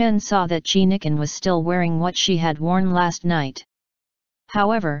 Li Chen saw that Qi Nikan was still wearing what she had worn last night.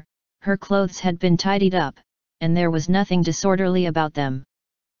 However, her clothes had been tidied up, and there was nothing disorderly about them.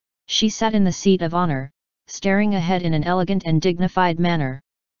 She sat in the seat of honor, staring ahead in an elegant and dignified manner.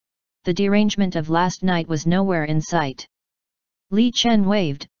 The derangement of last night was nowhere in sight. Li Chen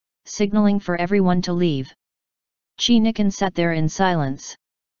waved, signaling for everyone to leave. Qi Nikan sat there in silence.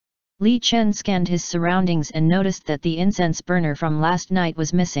 Li Chen scanned his surroundings and noticed that the incense burner from last night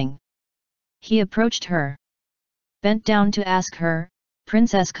was missing. He approached her, bent down to ask her,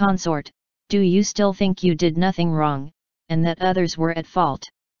 "Princess Consort, do you still think you did nothing wrong, and that others were at fault?"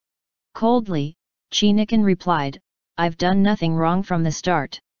 Coldly, Qi Nikan replied, "I've done nothing wrong from the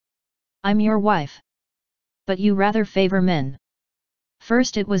start. I'm your wife. But you rather favor men.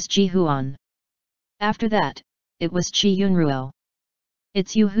 First it was Ji Huan. After that, it was Qi Yunruo.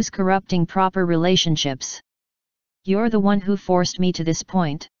 It's you who's corrupting proper relationships. You're the one who forced me to this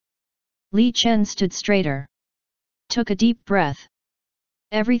point." Li Chen stood straighter, took a deep breath.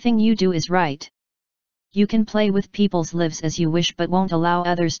 "Everything you do is right. You can play with people's lives as you wish but won't allow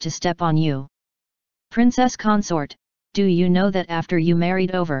others to step on you. Princess Consort, do you know that after you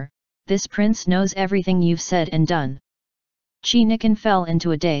married over, this prince knows everything you've said and done?" Qi Nikan fell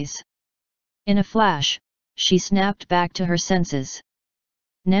into a daze. In a flash, she snapped back to her senses.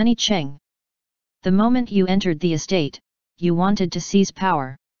 "Nanny Cheng. The moment you entered the estate, you wanted to seize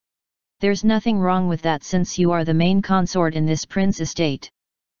power. There's nothing wrong with that since you are the main consort in this prince estate.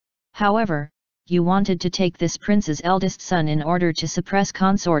 However, you wanted to take this prince's eldest son in order to suppress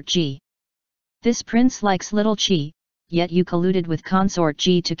Consort Ji. This prince likes little Qi, yet you colluded with Consort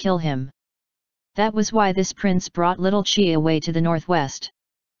Ji to kill him. That was why this prince brought little Qi away to the northwest.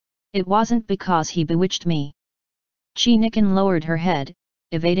 It wasn't because he bewitched me." Qi Nikan lowered her head,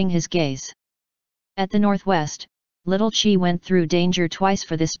 evading his gaze. At the northwest, little Qi went through danger twice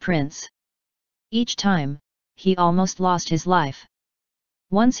for this prince. Each time, he almost lost his life.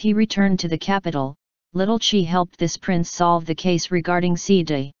 Once he returned to the capital, little Qi helped this prince solve the case regarding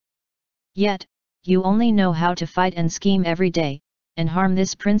Sidi. Yet, you only know how to fight and scheme every day, and harm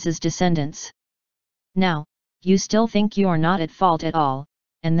this prince's descendants. Now, you still think you're not at fault at all,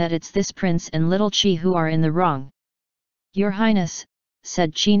 and that it's this prince and little Qi who are in the wrong. Your Highness,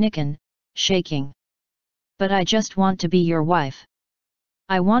 said Qi Nikan, shaking. But I just want to be your wife.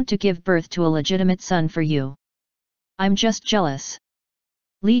 I want to give birth to a legitimate son for you. I'm just jealous.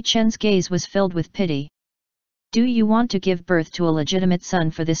 Li Chen's gaze was filled with pity. Do you want to give birth to a legitimate son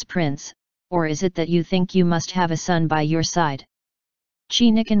for this prince, or is it that you think you must have a son by your side?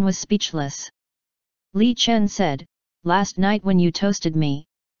 Qi Nikan was speechless. Li Chen said, "Last night when you toasted me,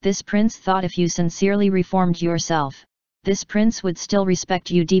 this prince thought if you sincerely reformed yourself, this prince would still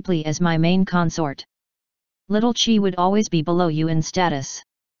respect you deeply as my main consort. Little Qi would always be below you in status.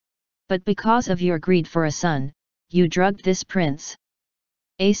 But because of your greed for a son, you drugged this prince."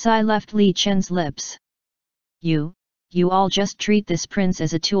 A sigh left Li Chen's lips. You all just treat this prince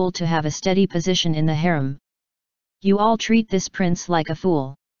as a tool to have a steady position in the harem. You all treat this prince like a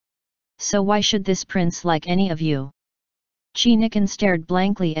fool. So why should this prince like any of you?" Qi Nikan stared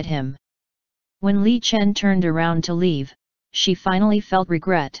blankly at him. When Li Chen turned around to leave, she finally felt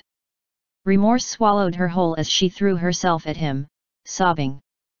regret. Remorse swallowed her whole as she threw herself at him, sobbing.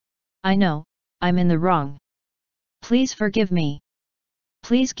 "I know, I'm in the wrong. Please forgive me.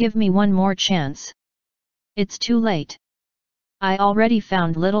 Please give me one more chance. It's too late. I already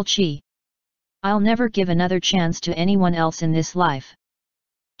found little Qi. I'll never give another chance to anyone else in this life."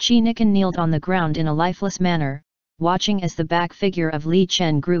 Qi Nikan kneeled on the ground in a lifeless manner, watching as the back figure of Li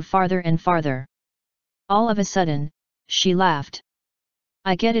Chen grew farther and farther. All of a sudden, she laughed.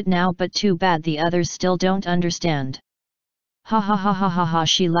 "I get it now, but too bad the others still don't understand." Ha ha ha ha ha ha,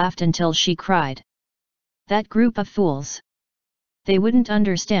 she laughed until she cried. That group of fools. They wouldn't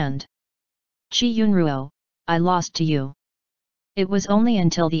understand. Qi Yunruo, I lost to you. It was only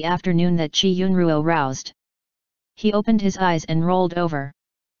until the afternoon that Qi Yunruo roused. He opened his eyes and rolled over.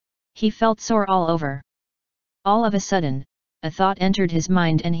 He felt sore all over. All of a sudden, a thought entered his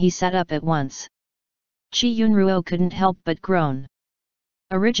mind and he sat up at once. Qi Yunruo couldn't help but groan.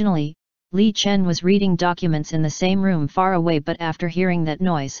 Originally, Li Chen was reading documents in the same room far away, but after hearing that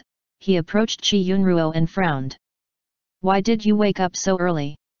noise, he approached Qi Yunruo and frowned. "Why did you wake up so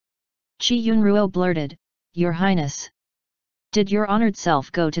early?" Chi Yunruo blurted, "Your Highness. Did your honored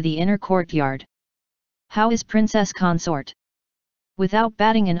self go to the inner courtyard? How is Princess Consort?" Without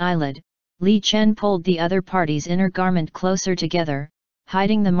batting an eyelid, Li Chen pulled the other party's inner garment closer together,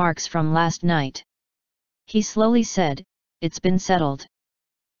 hiding the marks from last night. He slowly said, "It's been settled."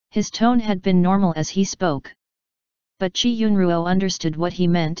 His tone had been normal as he spoke. But Chi Yunruo understood what he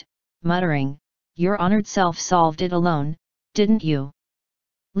meant, muttering, "Your honored self solved it alone, didn't you?"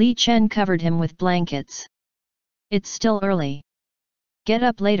 Li Chen covered him with blankets. "It's still early. Get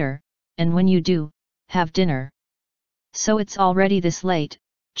up later, and when you do, have dinner." "So it's already this late,"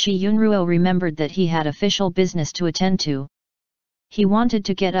 Chi Yunruo remembered that he had official business to attend to. He wanted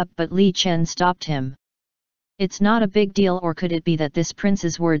to get up but Li Chen stopped him. "It's not a big deal, or could it be that this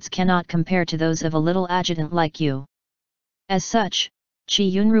prince's words cannot compare to those of a little adjutant like you?" As such, Chi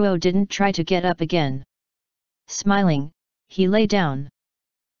Yunruo didn't try to get up again. Smiling, he lay down.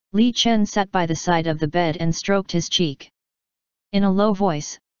 Li Chen sat by the side of the bed and stroked his cheek. In a low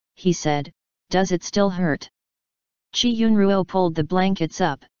voice, he said, "Does it still hurt?" Chi Yunruo pulled the blankets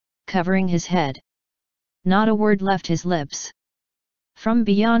up, covering his head. Not a word left his lips. From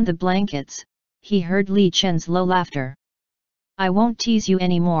beyond the blankets, he heard Li Chen's low laughter. "I won't tease you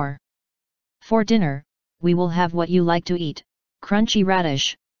anymore. For dinner, we will have what you like to eat, crunchy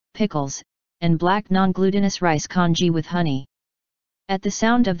radish, pickles, and black non-glutinous rice congee with honey." At the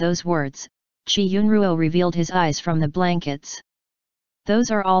sound of those words, Chi Yunruo revealed his eyes from the blankets.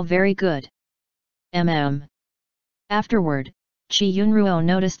 "Those are all very good. Afterward, Chi Yunruo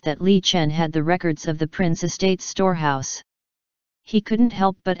noticed that Li Chen had the records of the Prince Estate's storehouse. He couldn't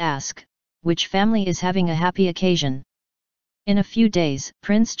help but ask, "Which family is having a happy occasion?" "In a few days,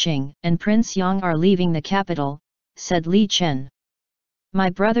 Prince Qing and Prince Yang are leaving the capital," said Li Chen. "My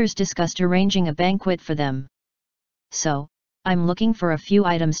brothers discussed arranging a banquet for them. So, I'm looking for a few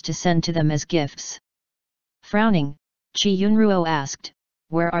items to send to them as gifts." Frowning, Chi Yunruo asked,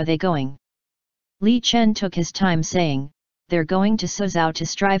 "Where are they going?" Li Chen took his time saying, "They're going to Suzhou to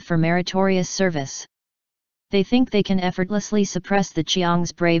strive for meritorious service. They think they can effortlessly suppress the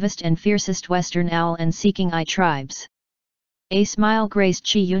Qiang's bravest and fiercest Western Owl and Seeking Eye tribes." A smile graced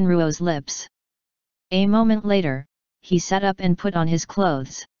Chi Yunruo's lips. A moment later, he sat up and put on his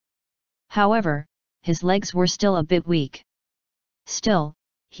clothes. However, his legs were still a bit weak. Still,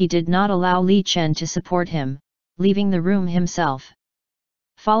 he did not allow Li Chen to support him, leaving the room himself.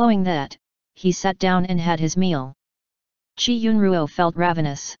 Following that, he sat down and had his meal. Chi Yunruo felt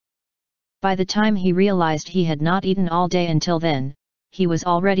ravenous. By the time he realized he had not eaten all day until then, he was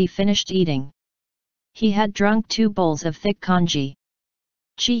already finished eating. He had drunk 2 bowls of thick congee.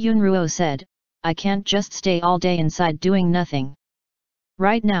 Chi Yunruo said, "I can't just stay all day inside doing nothing.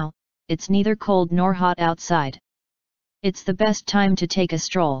 Right now, it's neither cold nor hot outside. It's the best time to take a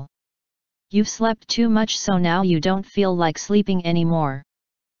stroll. You've slept too much, so now you don't feel like sleeping anymore."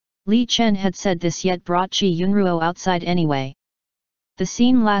 Li Chen had said this yet brought Chi Yunruo outside anyway. The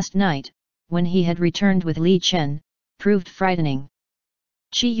scene last night, when he had returned with Li Chen, proved frightening.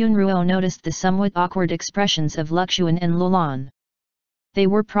 Chi Yunruo noticed the somewhat awkward expressions of Luxuan and Lulan. They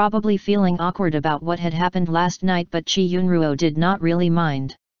were probably feeling awkward about what had happened last night, but Chi Yunruo did not really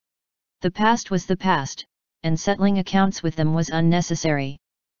mind. The past was the past, and settling accounts with them was unnecessary.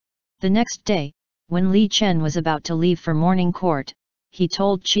 The next day, when Li Chen was about to leave for morning court, he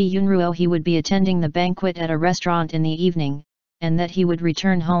told Chi Yunruo he would be attending the banquet at a restaurant in the evening, and that he would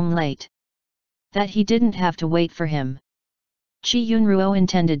return home late. That he didn't have to wait for him. Chi Yunruo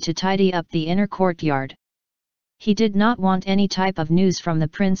intended to tidy up the inner courtyard. He did not want any type of news from the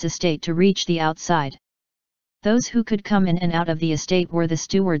Prince estate to reach the outside. Those who could come in and out of the estate were the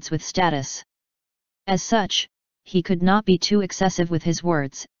stewards with status. As such, he could not be too excessive with his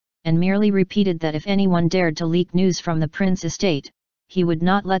words, and merely repeated that if anyone dared to leak news from the Prince estate, he would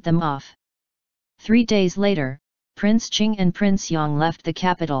not let them off. 3 days later, Prince Qing and Prince Yang left the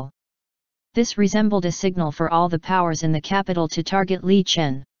capital. This resembled a signal for all the powers in the capital to target Li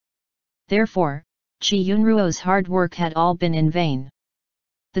Chen. Therefore, Chi Yunruo's hard work had all been in vain.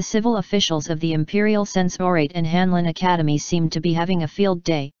 The civil officials of the Imperial Censorate and Hanlin Academy seemed to be having a field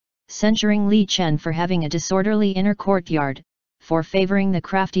day, censuring Li Chen for having a disorderly inner courtyard, for favoring the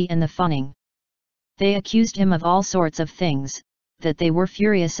crafty and the funning. They accused him of all sorts of things, that they were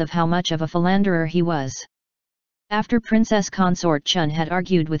furious of how much of a philanderer he was. After Princess Consort Chun had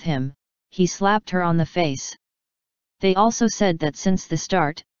argued with him, he slapped her on the face. They also said that since the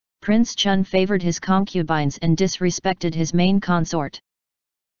start, Prince Chun favored his concubines and disrespected his main consort.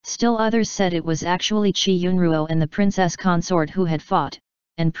 Still others said it was actually Chi Yunruo and the Princess Consort who had fought,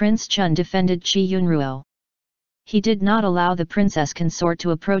 and Prince Chun defended Chi Yunruo. He did not allow the princess consort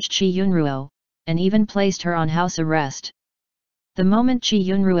to approach Qi Yunruo, and even placed her on house arrest. The moment Qi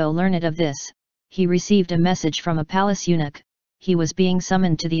Yunruo learned of this, he received a message from a palace eunuch. He was being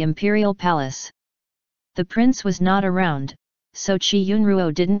summoned to the imperial palace. The prince was not around, so Qi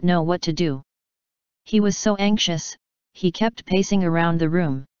Yunruo didn't know what to do. He was so anxious, he kept pacing around the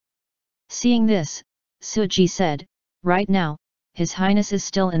room. Seeing this, Suji said, "Right now, His Highness is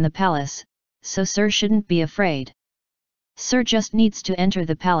still in the palace, so Sir shouldn't be afraid. Sir just needs to enter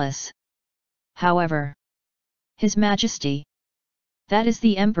the palace. However, His Majesty, that is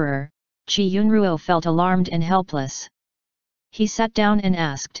the Emperor." Qi Yunruo felt alarmed and helpless. He sat down and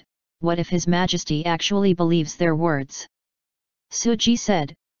asked, "What if His Majesty actually believes their words?" Suji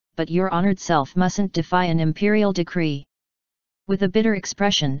said, "But your honored self mustn't defy an imperial decree." With a bitter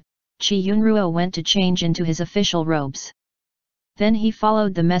expression, Qi Yunruo went to change into his official robes. Then he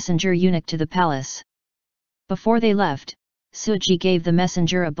followed the messenger eunuch to the palace. Before they left, Suji gave the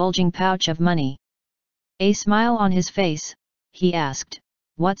messenger a bulging pouch of money. A smile on his face, he asked,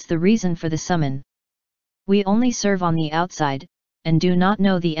 "What's the reason for the summon? We only serve on the outside, and do not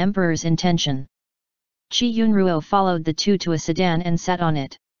know the emperor's intention." Qi Yunruo followed the two to a sedan and sat on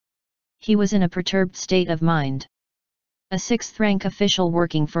it. He was in a perturbed state of mind. A sixth-rank official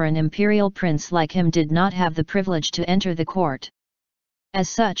working for an imperial prince like him did not have the privilege to enter the court. As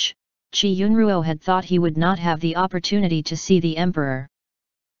such, Qi Yunruo had thought he would not have the opportunity to see the emperor.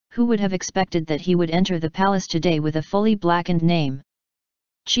 Who would have expected that he would enter the palace today with a fully blackened name?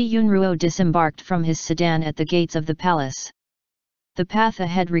 Qi Yunruo disembarked from his sedan at the gates of the palace. The path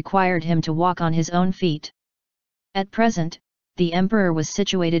ahead required him to walk on his own feet. At present, the emperor was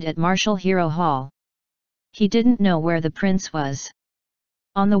situated at Martial Hero Hall. He didn't know where the prince was.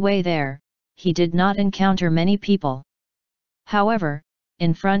 On the way there, he did not encounter many people. However,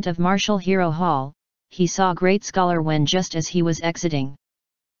 in front of Martial Hero Hall, he saw Great Scholar Wen just as he was exiting.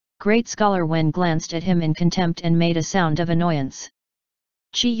 Great Scholar Wen glanced at him in contempt and made a sound of annoyance.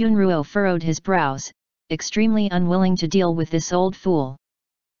 Qi Yunruo furrowed his brows, extremely unwilling to deal with this old fool.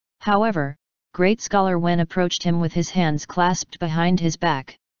 However, Great Scholar Wen approached him with his hands clasped behind his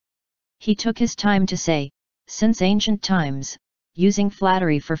back. He took his time to say, "Since ancient times, using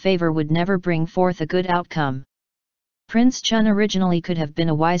flattery for favor would never bring forth a good outcome. Prince Chun originally could have been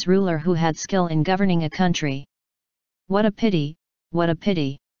a wise ruler who had skill in governing a country. What a pity, what a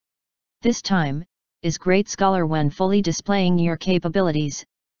pity. This time, is Great Scholar Wen fully displaying your capabilities?"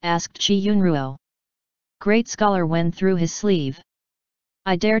 asked Qi Yunruo. Great Scholar Wen threw his sleeve.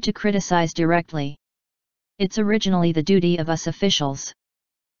 "I dare to criticize directly. It's originally the duty of us officials."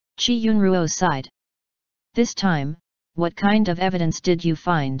 Qi Yunruo sighed. "This time, what kind of evidence did you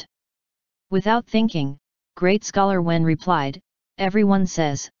find?" Without thinking, Great Scholar Wen replied, "Everyone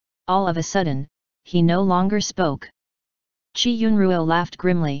says." All of a sudden, he no longer spoke. Qi Yunruo laughed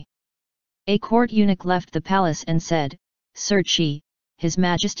grimly. A court eunuch left the palace and said, "Sir Qi, His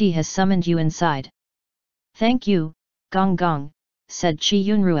Majesty has summoned you inside." "Thank you, Gong Gong," said Qi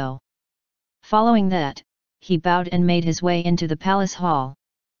Yunruo. Following that, he bowed and made his way into the palace hall.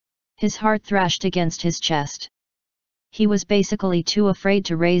 His heart thrashed against his chest. He was basically too afraid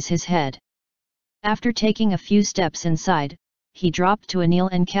to raise his head. After taking a few steps inside, he dropped to a kneel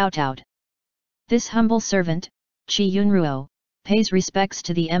and kowtowed. "This humble servant, Qi Yunruo, pays respects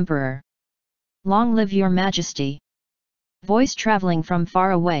to the emperor. Long live your majesty." Voice traveling from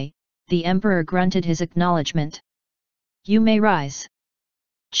far away, the emperor grunted his acknowledgement. "You may rise."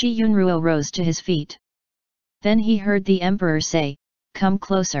 Qi Yunruo rose to his feet. Then he heard the emperor say, "Come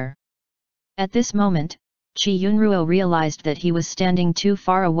closer." At this moment, Qi Yunruo realized that he was standing too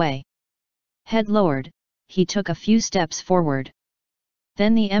far away. Head lowered, he took a few steps forward.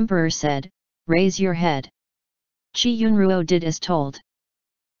 Then the emperor said, "Raise your head." Qi Yunruo did as told.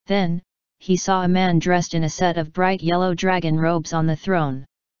 Then, he saw a man dressed in a set of bright yellow dragon robes on the throne.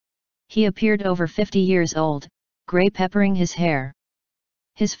 He appeared over 50 years old, grey peppering his hair.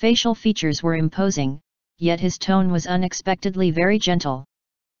 His facial features were imposing, yet his tone was unexpectedly very gentle.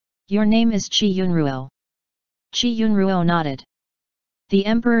 "Your name is Qi Yunruo." Qi Yunruo nodded. The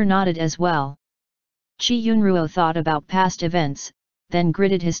emperor nodded as well. Qi Yunruo thought about past events, then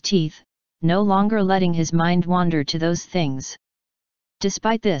gritted his teeth, no longer letting his mind wander to those things.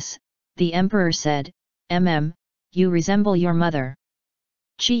 Despite this, the emperor said, You resemble your mother."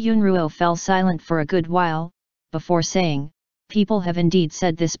 Qi Yunruo fell silent for a good while, before saying, "People have indeed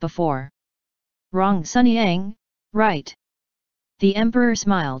said this before." "Wrong Sunyang, right?" The emperor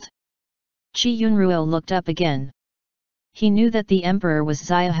smiled. Qi Yunruo looked up again. He knew that the emperor was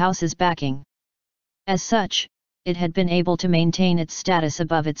Xia House's backing. As such, it had been able to maintain its status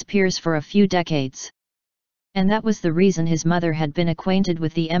above its peers for a few decades. And that was the reason his mother had been acquainted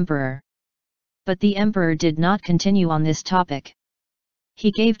with the emperor. But the emperor did not continue on this topic.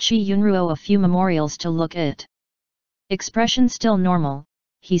 He gave Qi Yunruo a few memorials to look at. Expression still normal,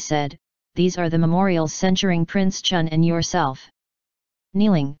 he said, "These are the memorials censuring Prince Chun and yourself."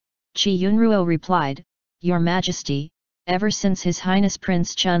 Kneeling, Qi Yunruo replied, "Your Majesty, ever since His Highness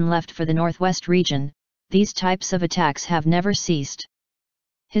Prince Chun left for the northwest region, these types of attacks have never ceased.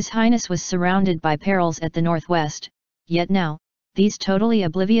 His Highness was surrounded by perils at the northwest, yet now, these totally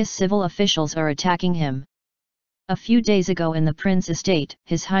oblivious civil officials are attacking him. A few days ago in the Prince estate,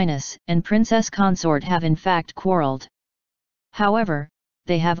 His Highness and Princess Consort have in fact quarreled. However,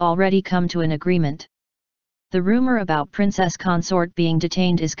 they have already come to an agreement. The rumor about Princess Consort being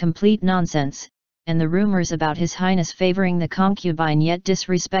detained is complete nonsense, and the rumors about His Highness favoring the concubine yet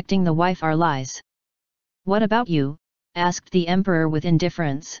disrespecting the wife are lies." "What about you?" asked the emperor with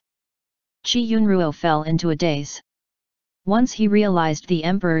indifference. Qi Yunruo fell into a daze. Once he realized the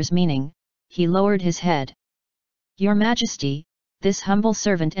emperor's meaning, he lowered his head. "Your Majesty, this humble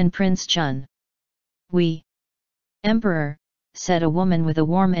servant and Prince Chun." "We." "Emperor," said a woman with a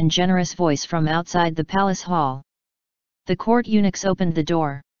warm and generous voice from outside the palace hall. The court eunuchs opened the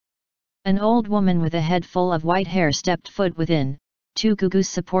door. An old woman with a head full of white hair stepped foot within, two gugus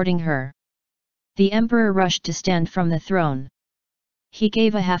supporting her. The emperor rushed to stand from the throne. He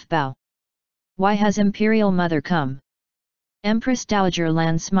gave a half bow. "Why has Imperial Mother come?" Empress Dowager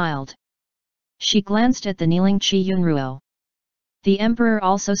Lan smiled. She glanced at the kneeling Qi Yunruo. The emperor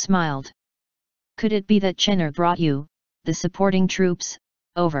also smiled. "Could it be that Chen'er brought you, the supporting troops,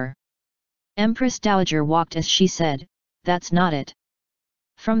 over?" Empress Dowager walked as she said, "That's not it.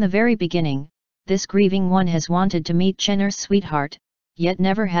 From the very beginning, this grieving one has wanted to meet Chen'er's sweetheart, yet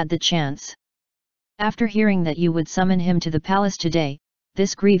never had the chance. After hearing that you would summon him to the palace today,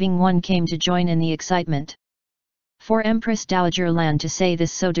 this grieving one came to join in the excitement." For Empress Dowager Lan to say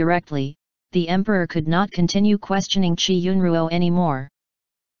this so directly, the emperor could not continue questioning Qi Yunruo anymore.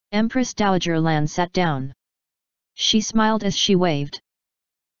 Empress Dowager Lan sat down. She smiled as she waved.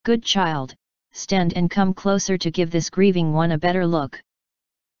 "Good child, stand and come closer to give this grieving one a better look."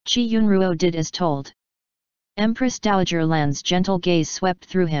 Qi Yunruo did as told. Empress Dowager Lan's gentle gaze swept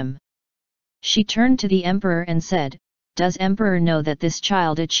through him. She turned to the emperor and said, "Does emperor know that this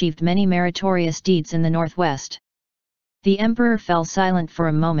child achieved many meritorious deeds in the northwest?" The emperor fell silent for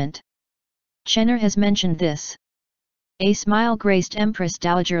a moment. "Chen'er has mentioned this." A smile graced Empress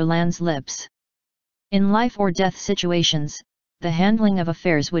Dowager Lan's lips. In life or death situations, the handling of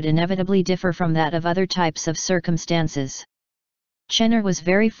affairs would inevitably differ from that of other types of circumstances. Chen'er was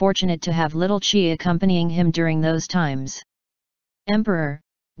very fortunate to have little Qi accompanying him during those times. "Emperor,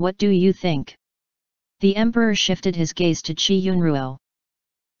 what do you think?" The emperor shifted his gaze to Qi Yunruo.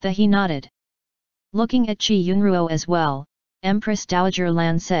 He nodded. Looking at Qi Yunruo as well, Empress Dowager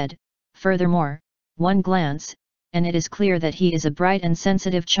Lan said, "Furthermore, one glance, and it is clear that he is a bright and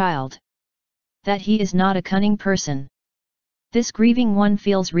sensitive child. That he is not a cunning person. This grieving one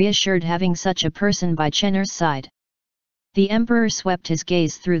feels reassured having such a person by Chen'er's side." The emperor swept his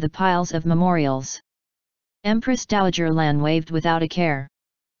gaze through the piles of memorials. Empress Dowager Lan waved without a care.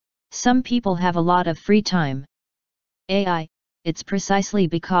 "Some people have a lot of free time. It's precisely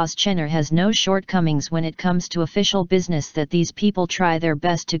because Chen'er has no shortcomings when it comes to official business that these people try their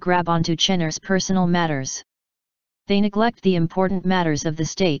best to grab onto Chen'er's personal matters. They neglect the important matters of the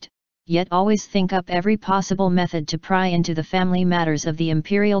state, yet always think up every possible method to pry into the family matters of the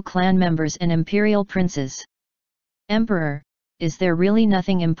imperial clan members and imperial princes. Emperor, is there really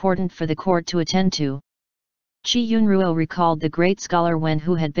nothing important for the court to attend to?" Qi Yunruo recalled the great scholar Wen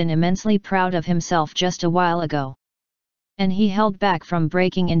who had been immensely proud of himself just a while ago. And he held back from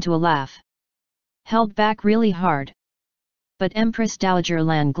breaking into a laugh. Held back really hard. But Empress Dowager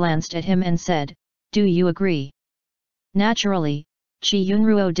Lan glanced at him and said, "Do you agree?" Naturally, Qi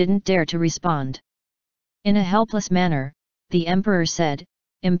Yunruo didn't dare to respond. In a helpless manner, the emperor said,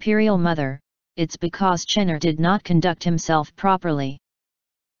 "Imperial Mother, it's because Chen'er did not conduct himself properly."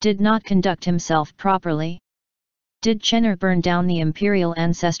 Did not conduct himself properly? Did Chen'er burn down the imperial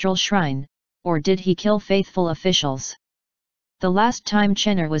ancestral shrine, or did he kill faithful officials? The last time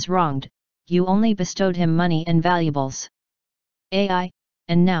Chen'er was wronged, you only bestowed him money and valuables. And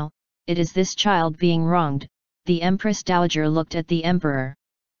now, it is this child being wronged. The Empress Dowager looked at the emperor.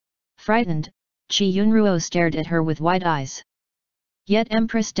 Frightened, Qi Yunruo stared at her with wide eyes. Yet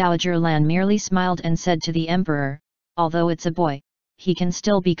Empress Dowager Lan merely smiled and said to the emperor, "Although it's a boy, he can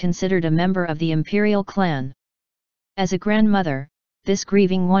still be considered a member of the imperial clan. As a grandmother, this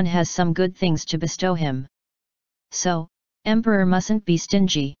grieving one has some good things to bestow him. So, emperor mustn't be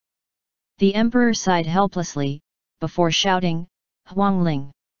stingy." The emperor sighed helplessly, before shouting,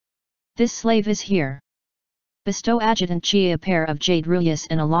 "Huangling! This slave is here! Bestow Adjutant Qi a pair of jade ruias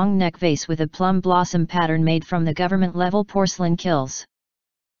and a long neck vase with a plum blossom pattern made from the government-level porcelain kills."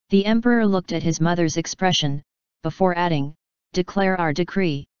 The emperor looked at his mother's expression, before adding, "Declare our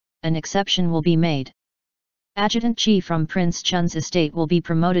decree, an exception will be made. Adjutant Qi from Prince Chun's estate will be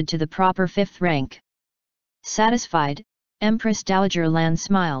promoted to the proper 5th rank." Satisfied, Empress Dowager Lan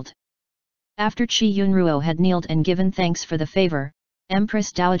smiled. After Qi Yunruo had kneeled and given thanks for the favor,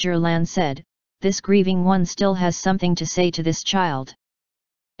 Empress Dowager Lan said, "This grieving one still has something to say to this child.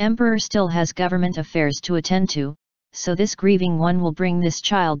 Emperor still has government affairs to attend to, so this grieving one will bring this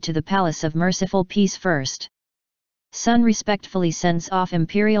child to the Palace of Merciful Peace first." Son respectfully sends off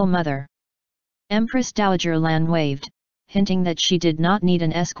Imperial Mother. Empress Dowager Lan waved, hinting that she did not need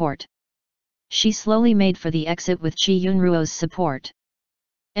an escort. She slowly made for the exit with Qi Yunruo's support.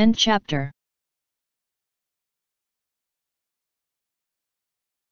 End chapter.